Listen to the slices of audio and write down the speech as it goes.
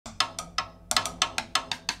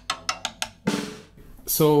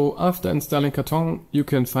So after installing Karton, you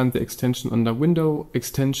can find the extension under Window,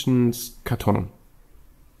 Extensions, Karton.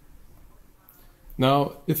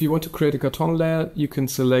 Now, if you want to create a Karton layer, you can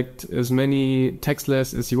select as many text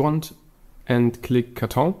layers as you want and click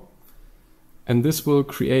Karton. And this will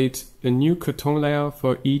create a new Karton layer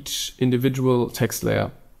for each individual text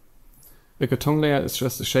layer. A Karton layer is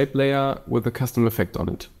just a shape layer with a custom effect on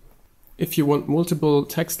it. If you want multiple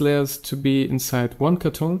text layers to be inside one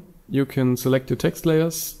Karton, you can select your text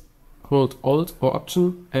layers, hold Alt or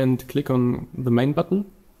Option and click on the main button.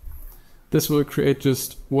 This will create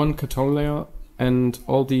just one Karton layer and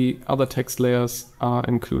all the other text layers are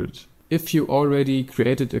included. If you already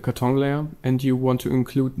created a Karton layer and you want to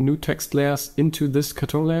include new text layers into this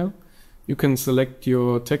Karton layer, you can select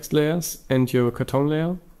your text layers and your Karton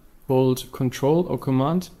layer, hold Ctrl or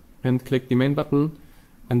Command and click the main button,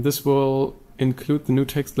 and this will include the new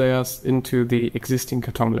text layers into the existing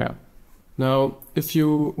Karton layer. Now, if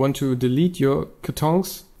you want to delete your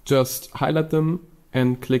Kartons, just highlight them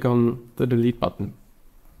and click on the delete button.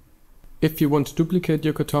 If you want to duplicate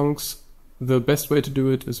your Kartons, the best way to do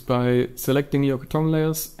it is by selecting your Karton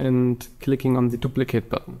layers and clicking on the duplicate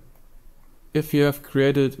button. If you have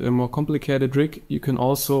created a more complicated rig, you can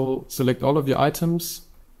also select all of your items,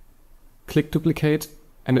 click duplicate,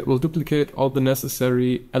 and it will duplicate all the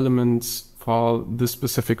necessary elements for this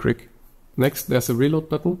specific rig. Next, there's a reload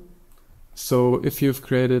button. So if you've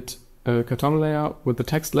created a Karton layer with a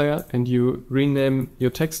text layer and you rename your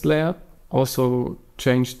text layer, also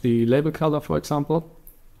change the label color, for example,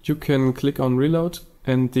 you can click on reload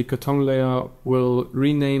and the Karton layer will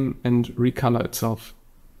rename and recolor itself.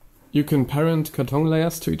 You can parent Karton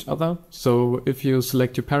layers to each other. So if you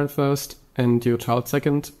select your parent first and your child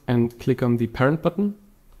second and click on the parent button,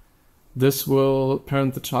 this will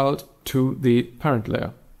parent the child to the parent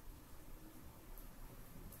layer.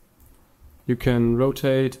 You can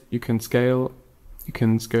rotate, you can scale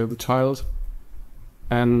the child,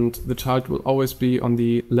 and the child will always be on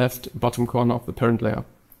the left bottom corner of the parent layer.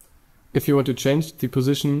 If you want to change the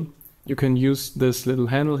position, you can use this little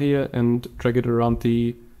handle here and drag it around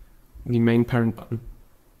the main parent button.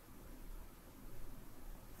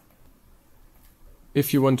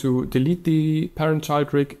 If you want to delete the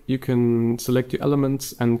parent-child rig, you can select your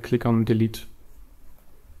elements and click on delete.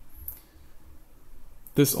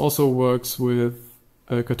 This also works with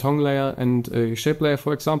a Karton layer and a shape layer,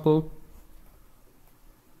 for example.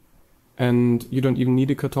 And you don't even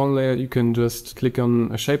need a Karton layer, you can just click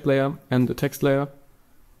on a shape layer and a text layer,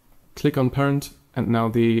 click on parent, and now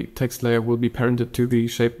the text layer will be parented to the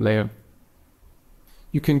shape layer.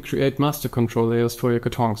 You can create master control layers for your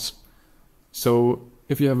Kartons. So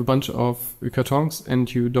if you have a bunch of Kartons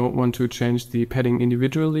and you don't want to change the padding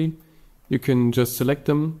individually, you can just select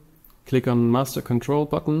them, click on Master Control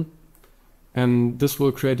button, and this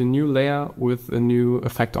will create a new layer with a new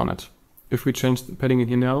effect on it. If we change the padding in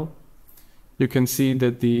here now, you can see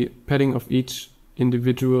that the padding of each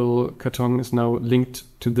individual Karton is now linked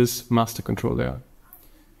to this Master Control layer.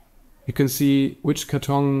 You can see which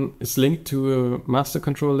Karton is linked to a Master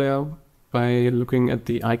Control layer by looking at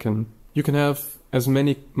the icon. You can have as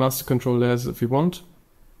many master control layers if you want.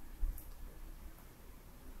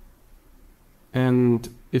 And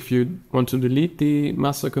if you want to delete the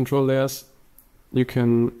master control layers, you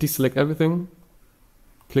can deselect everything,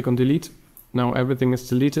 click on delete. Now everything is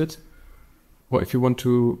deleted. Or if you want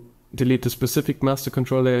to delete the specific master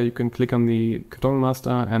control layer, you can click on the Karton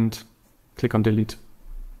master and click on delete.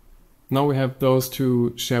 Now we have those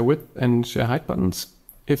two share width and share height buttons.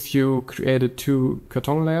 If you created two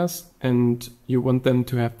Karton layers and you want them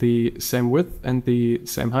to have the same width and the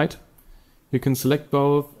same height, you can select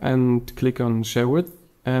both and click on share width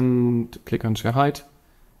and click on share height.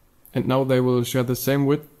 And now they will share the same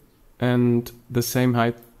width and the same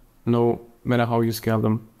height, no matter how you scale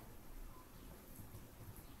them.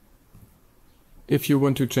 If you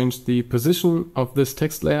want to change the position of this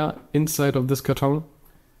text layer inside of this Karton,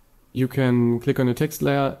 you can click on the text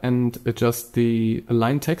layer and adjust the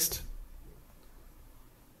align text.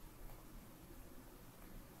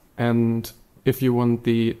 And if you want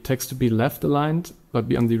the text to be left aligned, but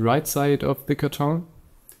be on the right side of the Karton,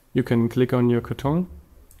 you can click on your Karton,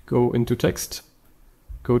 go into text,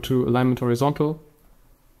 go to alignment horizontal,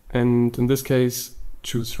 and in this case,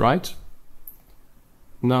 choose right.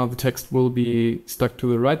 Now the text will be stuck to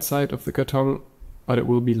the right side of the Karton, but it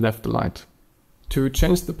will be left aligned. To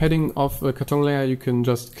change the padding of a Karton layer, you can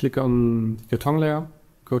just click on the Karton layer,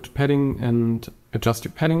 go to padding and adjust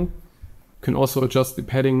your padding. You can also adjust the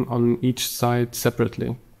padding on each side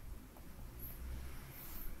separately.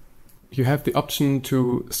 You have the option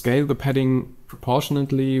to scale the padding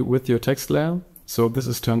proportionately with your text layer. So this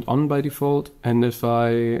is turned on by default, and if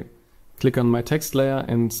I click on my text layer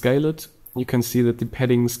and scale it, you can see that the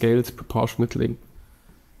padding scales proportionately.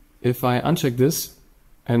 If I uncheck this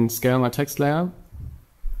and scale my text layer,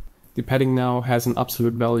 the padding now has an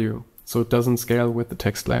absolute value, so it doesn't scale with the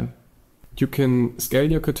text layer. You can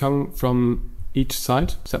scale your carton from each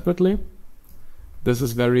side separately. This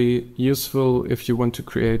is very useful if you want to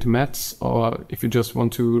create mats or if you just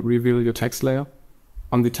want to reveal your text layer.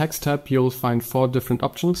 On the text tab, you'll find 4 different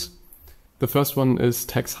options. The first one is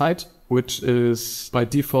text height, which is by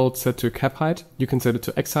default set to cap height. You can set it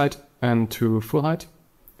to X height and to full height.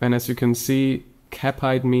 And as you can see, cap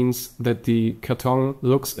height means that the carton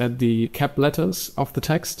looks at the cap letters of the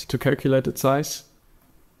text to calculate its size.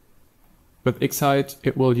 With X height,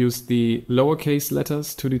 it will use the lowercase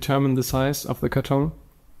letters to determine the size of the carton.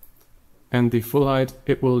 And the full height,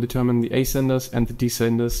 it will determine the ascenders and the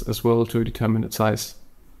descenders as well to determine its size.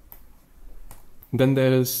 Then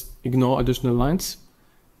there is ignore additional lines.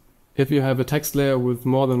 If you have a text layer with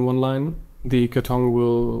more than one line, the carton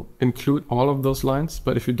will include all of those lines.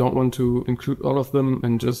 But if you don't want to include all of them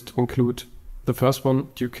and just include the first one,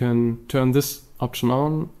 you can turn this option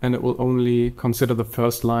on and it will only consider the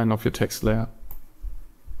first line of your text layer.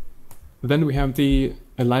 Then we have the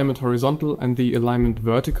alignment horizontal and the alignment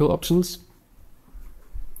vertical options.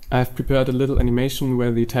 I've prepared a little animation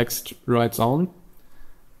where the text writes on.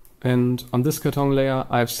 And on this carton layer,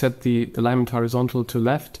 I've set the alignment horizontal to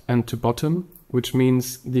left and to bottom, which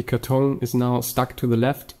means the carton is now stuck to the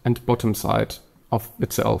left and bottom side of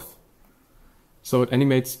itself. So it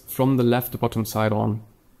animates from the left to bottom side on.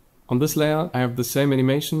 On this layer, I have the same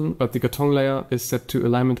animation, but the carton layer is set to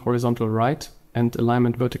alignment horizontal right and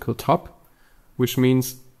alignment vertical top, which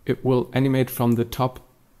means it will animate from the top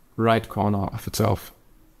right corner of itself.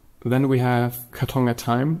 Then we have carton at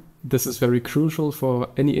time. This is very crucial for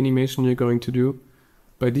any animation you're going to do.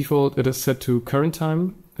 By default, it is set to current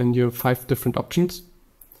time, and you have 5 different options.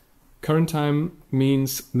 Current time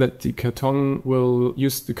means that the carton will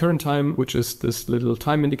use the current time, which is this little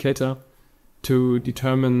time indicator, to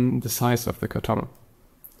determine the size of the carton.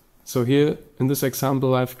 So here, in this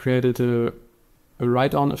example, I've created a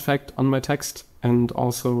write-on effect on my text and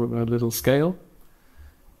also a little scale.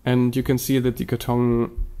 And you can see that the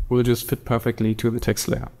carton will just fit perfectly to the text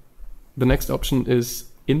layer. The next option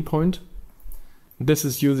is in point. This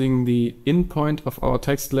is using the in point of our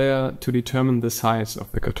text layer to determine the size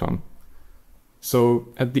of the carton. So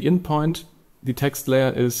at the in point, the text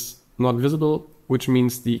layer is not visible, which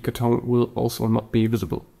means the carton will also not be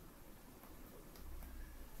visible.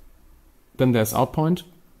 Then there's out point.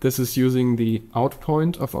 This is using the out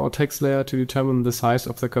point of our text layer to determine the size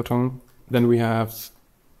of the carton. Then we have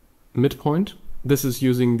midpoint. This is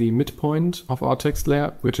using the midpoint of our text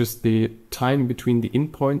layer, which is the time between the in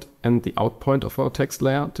point and the out point of our text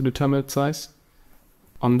layer to determine its size.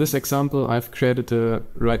 On this example, I've created a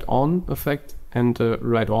write on effect and a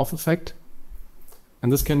write off effect.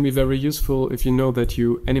 And this can be very useful if you know that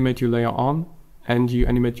you animate your layer on and you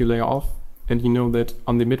animate your layer off, and you know that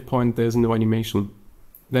on the midpoint there's no animation.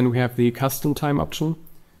 Then we have the custom time option.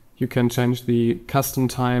 You can change the custom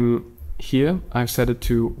time here. I've set it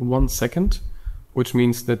to 1 second. Which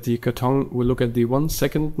means that the carton will look at the 1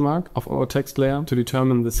 second mark of our text layer to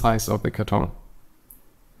determine the size of the carton.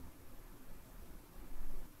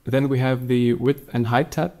 Then we have the width and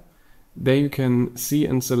height tab. There you can see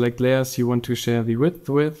and select layers you want to share the width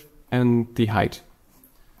with and the height.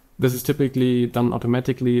 This is typically done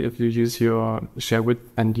automatically if you use your share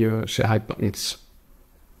width and your share height buttons.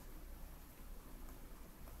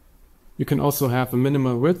 You can also have a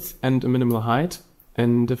minimal width and a minimal height.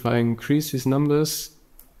 And if I increase these numbers,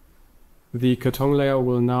 the carton layer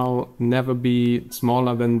will now never be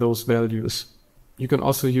smaller than those values. You can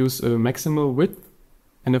also use a maximal width.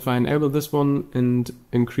 And if I enable this one and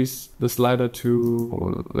increase the slider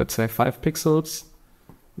to, let's say, 5 pixels,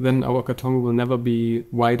 then our carton will never be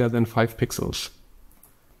wider than 5 pixels.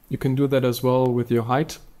 You can do that as well with your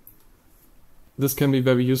height. This can be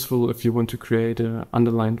very useful if you want to create an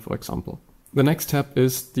underline, for example. The next tab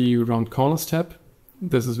is the round corners tab.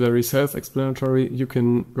 This is very self-explanatory. You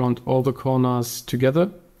can round all the corners together,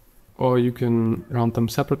 or you can round them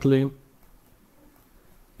separately.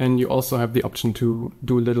 And you also have the option to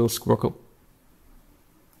do a little squircle.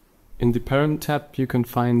 In the parent tab, you can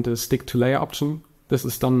find the stick to layer option. This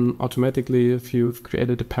is done automatically if you've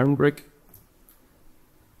created a parent brick.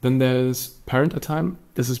 Then there's parent at time.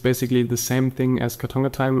 This is basically the same thing as carton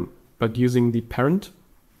at time, but using the parent.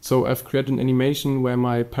 So I've created an animation where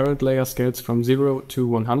my parent layer scales from 0 to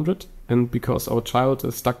 100, and because our child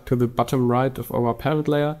is stuck to the bottom right of our parent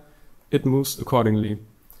layer, it moves accordingly.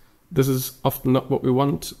 This is often not what we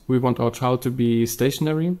want. We want our child to be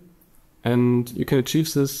stationary, and you can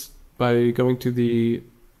achieve this by going to the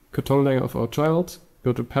Karton layer of our child,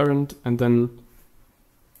 go to parent, and then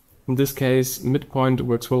in this case midpoint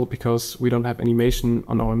works well because we don't have animation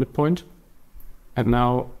on our midpoint, and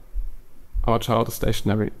now our child is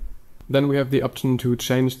stationary. Then we have the option to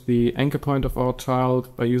change the anchor point of our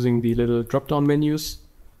child by using the little drop-down menus,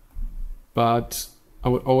 but I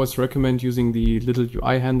would always recommend using the little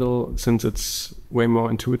UI handle since it's way more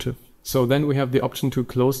intuitive. So then we have the option to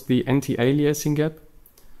close the anti-aliasing gap.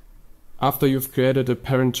 After you've created a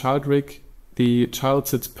parent-child rig, the child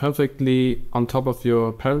sits perfectly on top of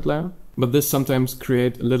your parent layer, but this sometimes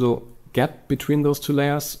creates a little gap between those two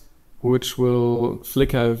layers, which will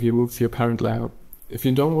flicker if you move to your parent layer. If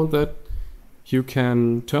you don't want that, you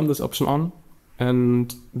can turn this option on,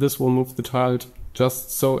 and this will move the child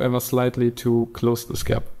just so ever slightly to close this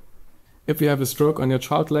gap. If you have a stroke on your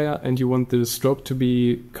child layer and you want the stroke to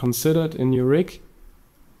be considered in your rig,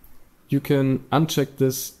 you can uncheck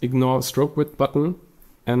this Ignore Stroke Width button,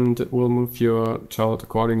 and it will move your child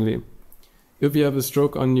accordingly. If you have a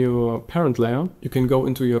stroke on your parent layer, you can go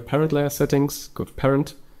into your parent layer settings, go to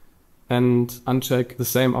Parent, and uncheck the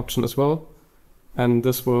same option as well, and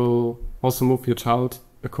this will also move your child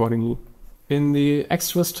accordingly. In the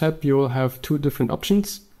Extras tab, you will have two different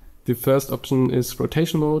options. The first option is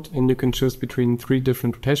rotation mode, and you can choose between 3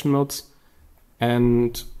 different rotation modes.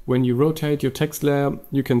 And when you rotate your text layer,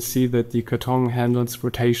 you can see that the Karton handles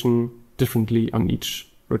rotation differently on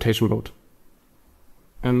each rotation mode.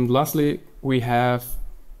 And lastly, we have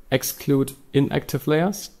exclude inactive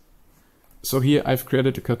layers. So here I've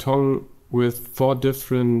created a Karton with 4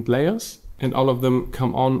 different layers, and all of them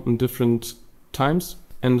come on different times.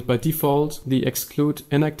 And by default, the exclude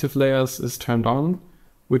inactive layers is turned on,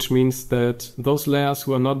 which means that those layers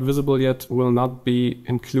who are not visible yet will not be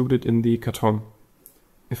included in the Karton.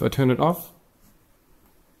 If I turn it off,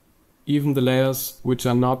 even the layers which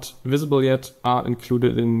are not visible yet are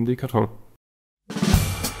included in the Karton.